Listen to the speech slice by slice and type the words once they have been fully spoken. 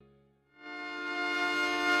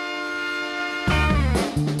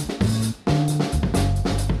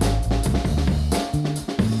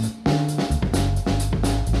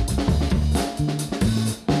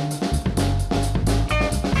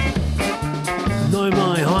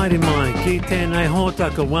Haere mai, ki tēnei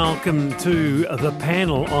hōtaka. Welcome to the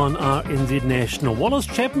panel on RNZ National. Wallace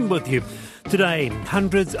Chapman with you. Today,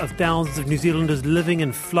 hundreds of thousands of New Zealanders living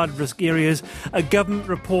in flood risk areas. A government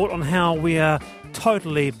report on how we are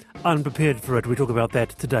totally unprepared for it. We talk about that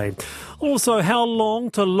today. Also, how long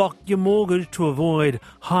to lock your mortgage to avoid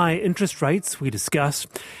high interest rates, we discuss.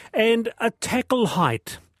 And a tackle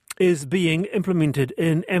height is being implemented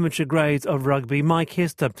in amateur grades of rugby. Mike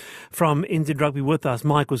Hester from NZ Rugby with us.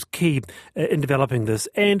 Mike was key in developing this.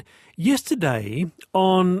 And yesterday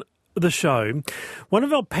on the show, one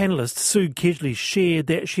of our panellists, Sue Kedgley, shared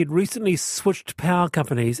that she had recently switched power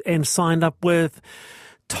companies and signed up with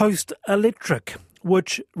Toast Electric,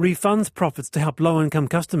 which refunds profits to help low-income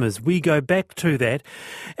customers. We go back to that.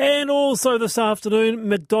 And also this afternoon,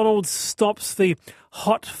 McDonald's stops the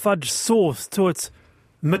hot fudge sauce to its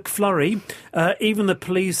McFlurry. Even the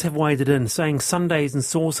police have waded in, saying sundaes and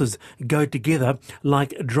sauces go together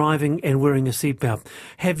like driving and wearing a seatbelt.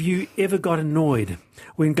 Have you ever got annoyed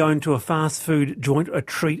when going to a fast food joint or a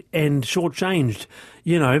treat and shortchanged?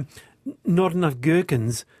 You know, not enough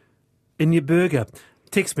gherkins in your burger.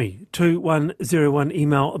 Text me, 2101,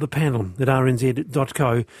 email the panel at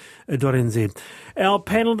rnz.co.nz. Our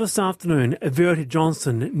panel this afternoon, Verity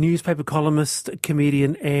Johnson, newspaper columnist,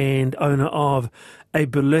 comedian and owner of a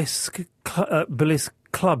burlesque club.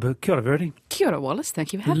 Kia ora, Verity. Kia ora, Wallace.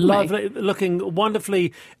 Thank you for having me. Lovely, looking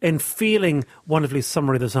wonderfully and feeling wonderfully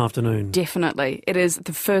summery this afternoon. Definitely. It is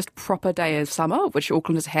the first proper day of summer, which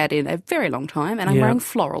Auckland has had in a very long time, and I'm wearing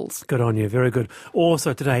florals. Good on you, very good.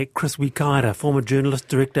 Also today, Chris Wikaira, former journalist,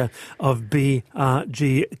 director of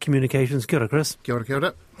BRG Communications. Kia ora, Chris. Kia ora, kia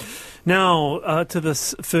ora. Now, to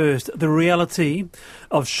this first, the reality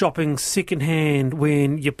of shopping secondhand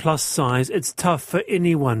when you're plus size. It's tough for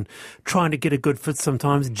anyone trying to get a good fit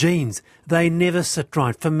sometimes. Jeans, they never sit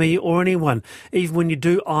right for me or anyone, even when you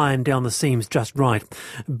do iron down the seams just right.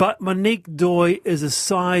 But Monique Doy is a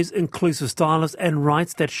size-inclusive stylist and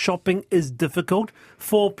writes that shopping is difficult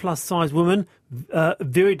for plus-size women,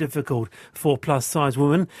 very difficult for plus-size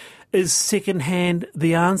women. Is secondhand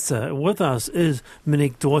the answer? With us is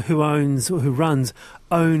Monique Doy, who runs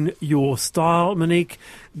Own Your Style. Monique,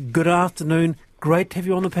 good afternoon. Great to have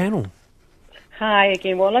you on the panel. Hi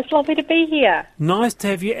again, Wallace. Lovely to be here. Nice to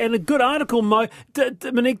have you. And a good article, Monique.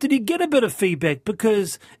 Did you get a bit of feedback?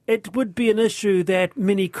 Because it would be an issue that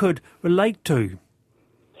many could relate to.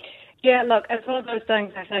 Yeah, look, it's one of those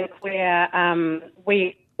things, I think, where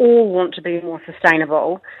we all want to be more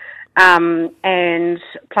sustainable. And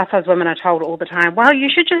plus-size women are told all the time, well, you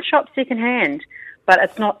should just shop second-hand. But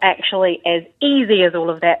it's not actually as easy as all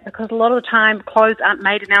of that, because a lot of the time clothes aren't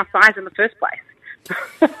made in our size in the first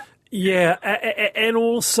place. Yeah, and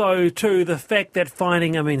also, too, the fact that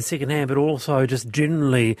finding, second-hand, but also just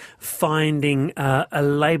generally finding a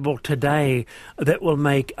label today that will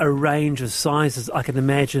make a range of sizes, I can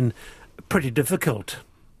imagine, pretty difficult.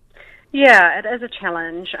 Yeah, it is a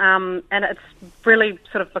challenge, and it's really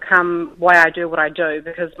sort of become why I do what I do,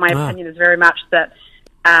 because my opinion is very much that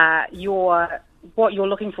what you're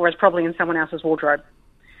looking for is probably in someone else's wardrobe.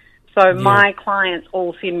 So my clients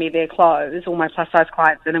all send me their clothes, all my plus-size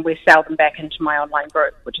clients, and then we sell them back into my online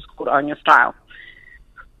group, which is called Own Your Style.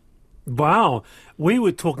 Wow. We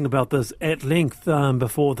were talking about this at length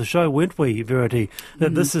before the show, weren't we, Verity?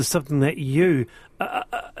 That this is something that you,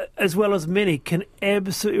 as well as many, can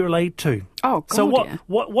absolutely relate to. Oh, God, so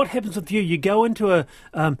what happens with you? You go into a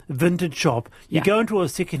vintage shop, you go into a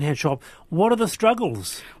second-hand shop. What are the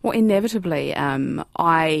struggles? Well, inevitably,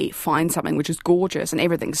 I find something which is gorgeous and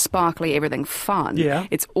everything's sparkly, everything's fun. Yeah.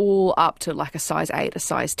 It's all up to like a size 8, a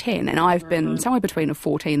size 10. And I've been somewhere between a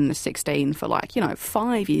 14 and a 16 for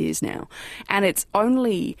 5 years now. And it's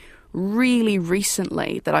only really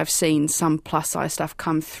recently that I've seen some plus-size stuff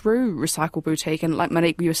come through Recycle Boutique. And like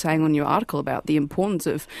Monique, you were saying on your article about the importance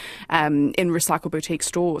of, in Recycle Boutique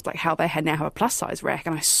stores, like how they now have a plus-size rack.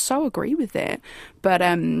 And I so agree with that. But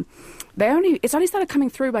it's only started coming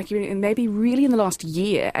through maybe really in the last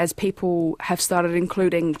year, as people have started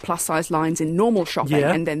including plus-size lines in normal shopping,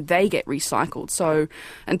 and then they get recycled. So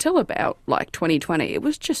until about 2020, it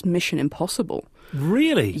was just mission impossible.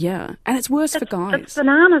 Really? Yeah. And it's worse for guys. It's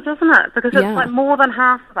bananas, isn't it? Because it's more than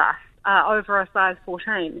half of us are over a size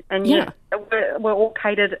 14. And yet we're all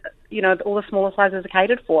catered, all the smaller sizes are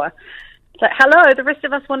catered for. So, hello, the rest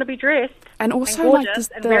of us want to be dressed and also and gorgeous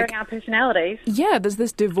and wearing our personalities. Yeah, there's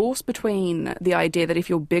this divorce between the idea that if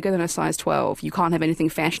you're bigger than a size 12, you can't have anything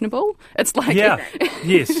fashionable. It's like... Yeah,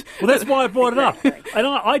 yes. Well, that's why I brought it up. And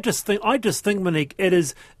I just think, Monique, it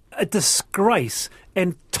is a disgrace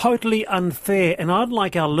and totally unfair. And I'd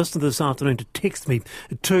like our listener this afternoon to text me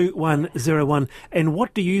 2101. And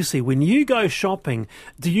what do you see when you go shopping?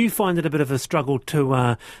 Do you find it a bit of a struggle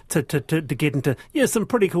to get into some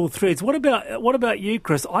pretty cool threads? What about you,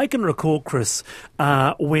 Chris? I can recall, Chris,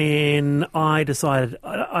 when I decided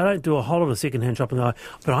I don't do a whole lot of secondhand shopping,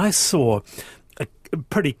 but I saw a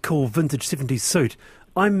pretty cool vintage 70s suit.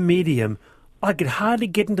 I'm medium. I could hardly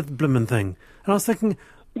get into the blimmin' thing. And I was thinking,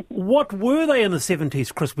 what were they in the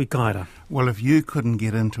 70s, Chris Wikaira? Well, if you couldn't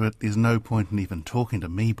get into it, there's no point in even talking to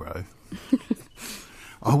me, bro.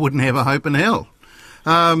 I wouldn't have a hope in hell.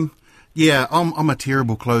 I'm a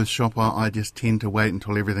terrible clothes shopper. I just tend to wait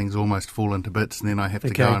until everything's almost fallen to bits, and then I have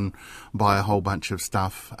to go and buy a whole bunch of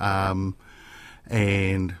stuff.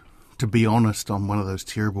 And to be honest, I'm one of those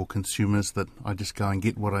terrible consumers that I just go and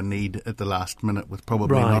get what I need at the last minute with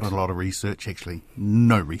probably not a lot of research, actually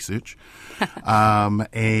no research.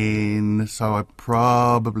 And so I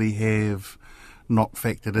probably have not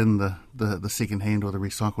factored in the second-hand or the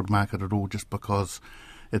recycled market at all, just because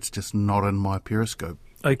it's just not in my periscope.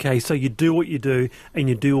 Okay, so you do what you do, and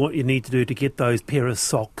you do what you need to do to get those pair of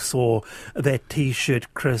socks or that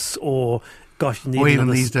T-shirt, Chris, or gosh, you need even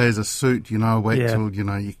these days a suit. Till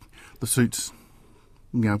the suit's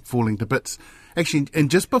falling to bits. Actually, and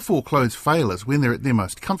just before clothes fail is when they're at their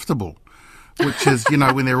most comfortable, which is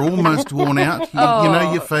when they're almost worn out.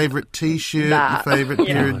 Your favourite T-shirt, your favourite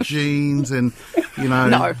pair of jeans, and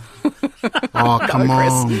No. Oh, come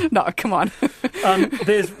on. No, come on.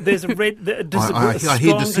 There's a red... I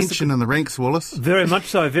hear dissension in the ranks, Wallace. Very much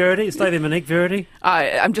so. Verity, stay there, Monique. Verity?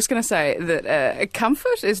 I'm just going to say that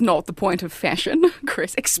comfort is not the point of fashion,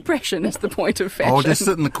 Chris. Expression is the point of fashion. I'll just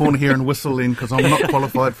sit in the corner here and whistle then, because I'm not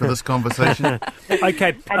qualified for this conversation.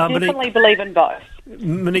 Okay. I definitely believe in both.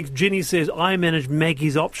 Monique, Jenny says, I manage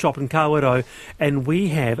Maggie's op shop in Kawerau, and we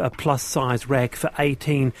have a plus-size rack for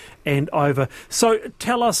 18 and over. So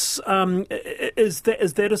tell us, is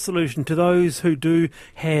that a solution to those who do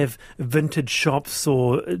have vintage shops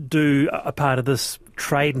or do a part of this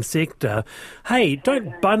trade and sector? Hey,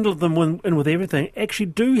 don't bundle them in with everything. Actually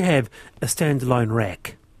do have a standalone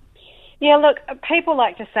rack. Yeah, look, people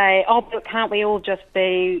like to say, but can't we all just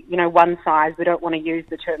be, one size? We don't want to use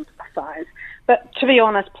the term plus size. But to be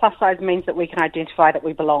honest, plus size means that we can identify that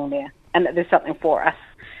we belong there and that there's something for us.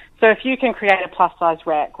 So if you can create a plus size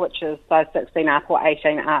rack, which is size 16 up or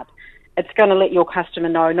 18 up, it's going to let your customer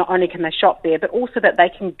know not only can they shop there, but also that they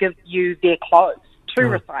can give you their clothes to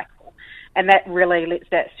recycle. And that really lets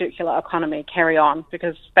that circular economy carry on,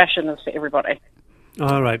 because fashion is for everybody.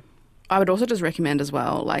 All right. I would also just recommend as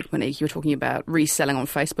well, like Monique, you were talking about reselling on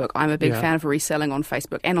Facebook. I'm a big fan of reselling on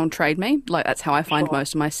Facebook and on TradeMe. Like, that's how I find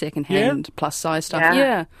most of my second-hand plus-size stuff.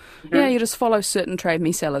 Yeah. Mm-hmm. Yeah, you just follow certain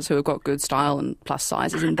TradeMe sellers who have got good style and plus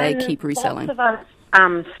sizes, and they keep reselling. Lots of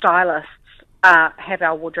us stylists have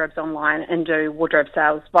our wardrobes online and do wardrobe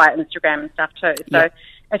sales via Instagram and stuff too. So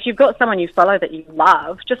if you've got someone you follow that you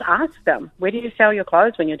love, just ask them, where do you sell your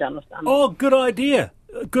clothes when you're done with them? Oh, good idea.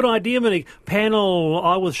 Good idea, Monique. Panel,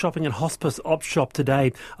 I was shopping at Hospice Op Shop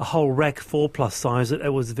today, a whole rack 4 plus size.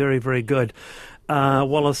 It was very, very good.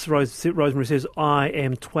 Wallace Rosemary says, I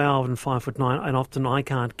am 12 and 5'9", and often I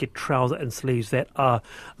can't get trousers and sleeves that are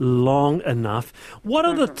long enough. What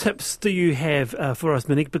other tips do you have for us,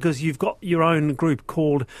 Monique? Because you've got your own group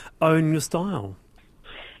called Own Your Style.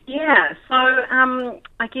 Yeah, so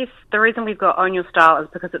I guess the reason we've got Own Your Style is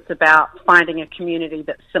because it's about finding a community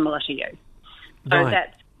that's similar to you. So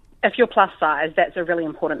that's, if you're plus size, that's a really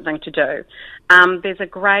important thing to do. There's a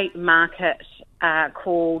great market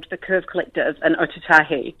called the Curve Collective in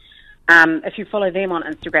Otutahi. If you follow them on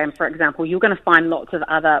Instagram, for example, you're going to find lots of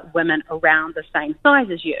other women around the same size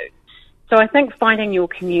as you. So I think finding your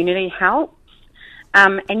community helps.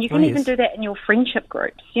 And you can even do that in your friendship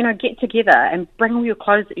groups. Get together and bring all your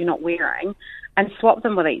clothes that you're not wearing and swap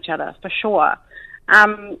them with each other, for sure.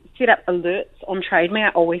 Set up alerts on TradeMe. I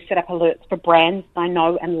always set up alerts for brands I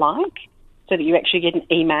know and like, so that you actually get an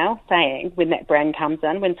email saying when that brand comes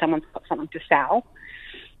in, when someone's got something to sell.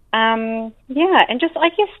 And just, I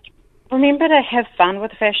guess, remember to have fun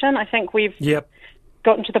with fashion. I think we've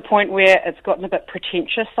gotten to the point where it's gotten a bit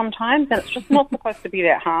pretentious sometimes, and it's just not supposed to be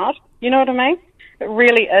that hard. You know what I mean? It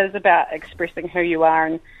really is about expressing who you are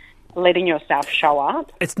and letting yourself show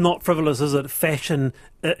up. It's not frivolous, is it? Fashion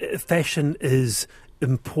is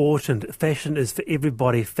important. Fashion is for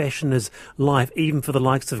everybody. Fashion is life, even for the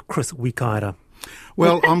likes of Chris Wikaira.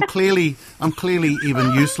 Well, I'm clearly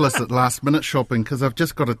even useless at last minute shopping, because I've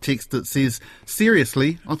just got a text that says,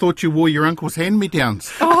 seriously, I thought you wore your uncle's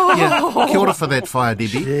hand-me-downs. Yeah, kia ora for that, Fire Debbie.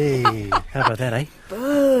 Gee, how about that, eh?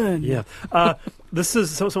 Burn. Yeah.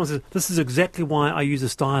 Someone says, this is exactly why I use a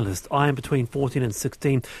stylist. I am between 14 and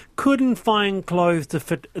 16. Couldn't find clothes to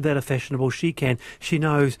fit that are fashionable. She can. She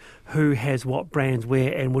knows who has what brands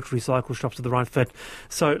where and which recycle shops are the right fit.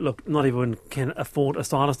 So, look, not everyone can afford a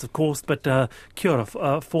stylist, of course, but kia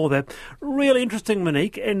ora for that. Really interesting,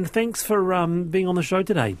 Monique, and thanks for being on the show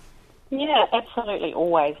today. Yeah, absolutely.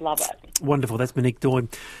 Always love it. Wonderful. That's Monique Doyle,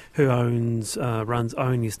 who runs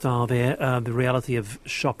Own Your Style there. The reality of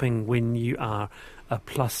shopping when you are a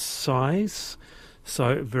plus size.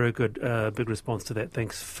 So very good, big response to that.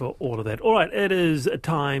 Thanks for all of that. All right, it is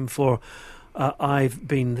time for I've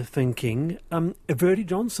Been Thinking. Verity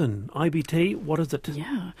Johnson, IBT, what is it?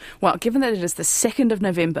 Yeah. Well, given that it is the 2nd of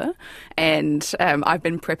November and I've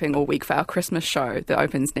been prepping all week for our Christmas show that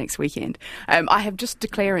opens next weekend, I have just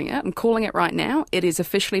declaring it. I'm calling it right now. It is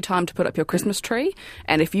officially time to put up your Christmas tree.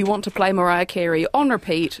 And if you want to play Mariah Carey on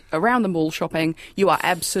repeat around the mall shopping, you are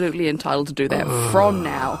absolutely entitled to do that from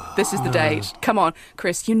now. This is the date. Come on,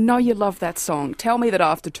 Chris, you know you love that song. Tell me that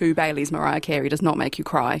after 2 Baileys, Mariah Carey does not make you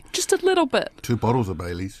cry. Just a little bit. 2 bottles of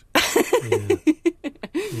Baileys.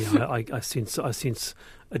 I sense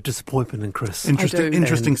a disappointment in Chris.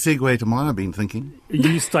 Interesting segue to my I've Been Thinking.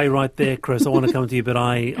 You stay right there, Chris. I want to come to you, but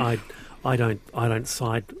I don't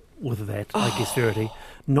side with that. I guess, Verity.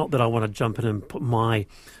 Not that I want to jump in and put my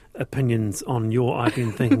opinions on your I've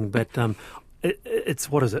Been Thinking, but it's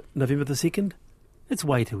what is it? November the 2nd? It's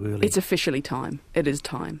way too early. It's officially time. It is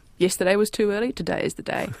time. Yesterday was too early. Today is the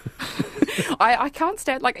day. I can't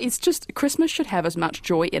stand, it's just, Christmas should have as much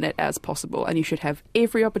joy in it as possible, and you should have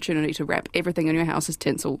every opportunity to wrap everything in your house as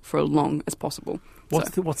tinsel for as long as possible.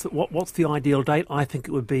 What's the ideal date? I think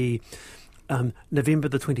it would be November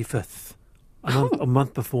the 25th, a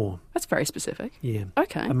month before. That's very specific. Yeah.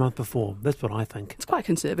 Okay. A month before. That's what I think. It's quite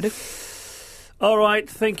conservative. All right.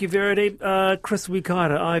 Thank you, Verity. Chris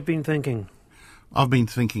Wikaira, I've been thinking. I've been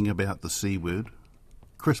thinking about the C word,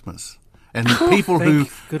 Christmas, and the people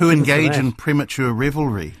who engage in premature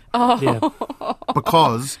revelry. Yeah.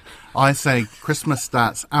 Because I say Christmas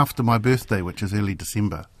starts after my birthday, which is early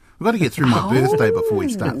December. We've got to get through my birthday before we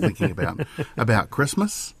start thinking about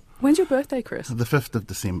Christmas. When's your birthday, Chris? The 5th of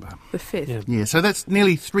December. The 5th? Yeah, so that's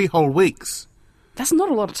nearly 3 whole weeks. That's not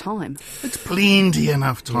a lot of time. It's plenty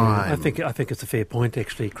enough time. Yeah, I think it's a fair point,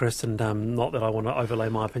 actually, Chris, and not that I want to overlay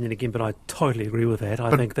my opinion again, but I totally agree with that.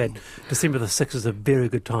 I think that December the 6th is a very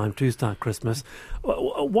good time to start Christmas.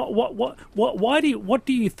 Why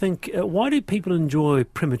do you think? Why do people enjoy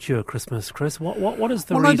premature Christmas, Chris? What is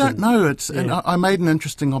the reason? Well, I don't know. And I made an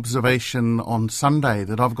interesting observation on Sunday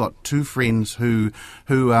that I've got 2 friends who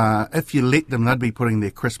if you let them, they'd be putting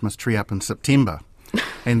their Christmas tree up in September.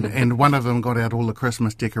 And one of them got out all the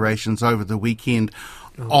Christmas decorations over the weekend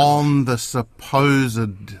on the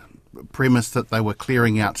supposed premise that they were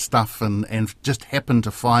clearing out stuff and just happened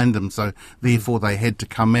to find them, so therefore they had to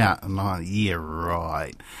come out. And yeah,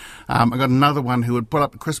 right. I got another one who would put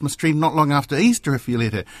up a Christmas tree not long after Easter if you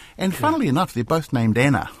let her. And funnily enough, they're both named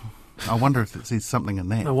Anna. I wonder if there's something in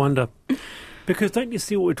that. I wonder. Because don't you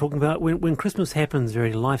see what we're talking about? When Christmas happens,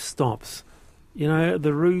 life stops. You know,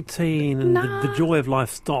 the routine and the joy of life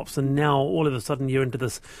stops, and now all of a sudden you're into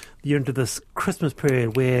this Christmas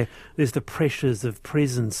period where there's the pressures of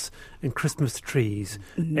presents and Christmas trees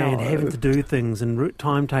and having to do things and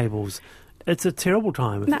timetables. It's a terrible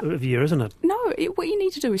time of year, isn't it? No, what you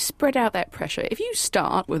need to do is spread out that pressure. If you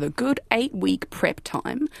start with a good 8-week prep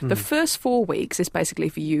time, the first 4 weeks is basically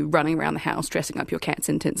for you running around the house, dressing up your cats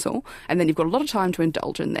in tinsel, and then you've got a lot of time to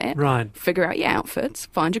indulge in that. Right. Figure out your outfits,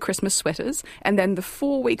 find your Christmas sweaters, and then the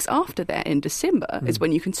 4 weeks after that in December is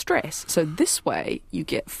when you can stress. So this way you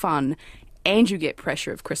get fun and you get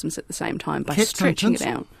pressure of Christmas at the same time by stretching it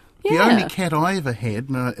out. The only cat I ever had,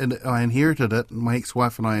 and I inherited it, my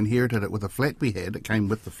ex-wife and I inherited it with a flat we had. It came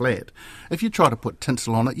with the flat. If you tried to put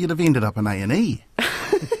tinsel on it, you'd have ended up in A&E.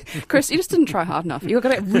 Chris, you just didn't try hard enough. You've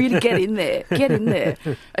got to really get in there. Get in there.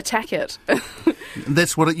 Attack it.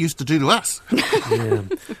 That's what it used to do to us. Yeah.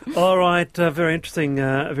 All right. Very interesting,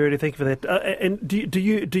 Verity. Thank you for that. And do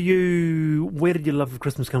you? Where did your love of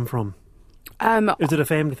Christmas come from? Is it a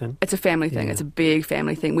family thing? It's a family thing. Yeah. It's a big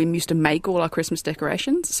family thing. We used to make all our Christmas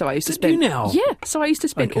decorations, so I used to spend. Do you now? Yeah, so I used to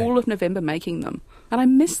spend all of November making them, and I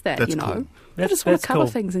miss that. That's cool. I just want to cover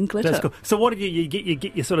things in glitter. That's cool. So what do you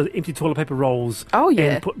get your sort of empty toilet paper rolls? Oh yeah.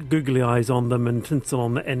 And put googly eyes on them and tinsel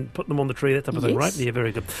on them and put them on the tree. That type of thing, right? Yeah,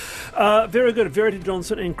 very good. Very good. Verity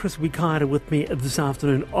Johnson and Chris Wikaira with me this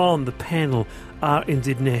afternoon on the panel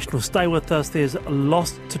RNZ National. Stay with us. There's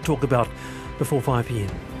lots to talk about before 5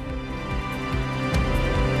 p.m.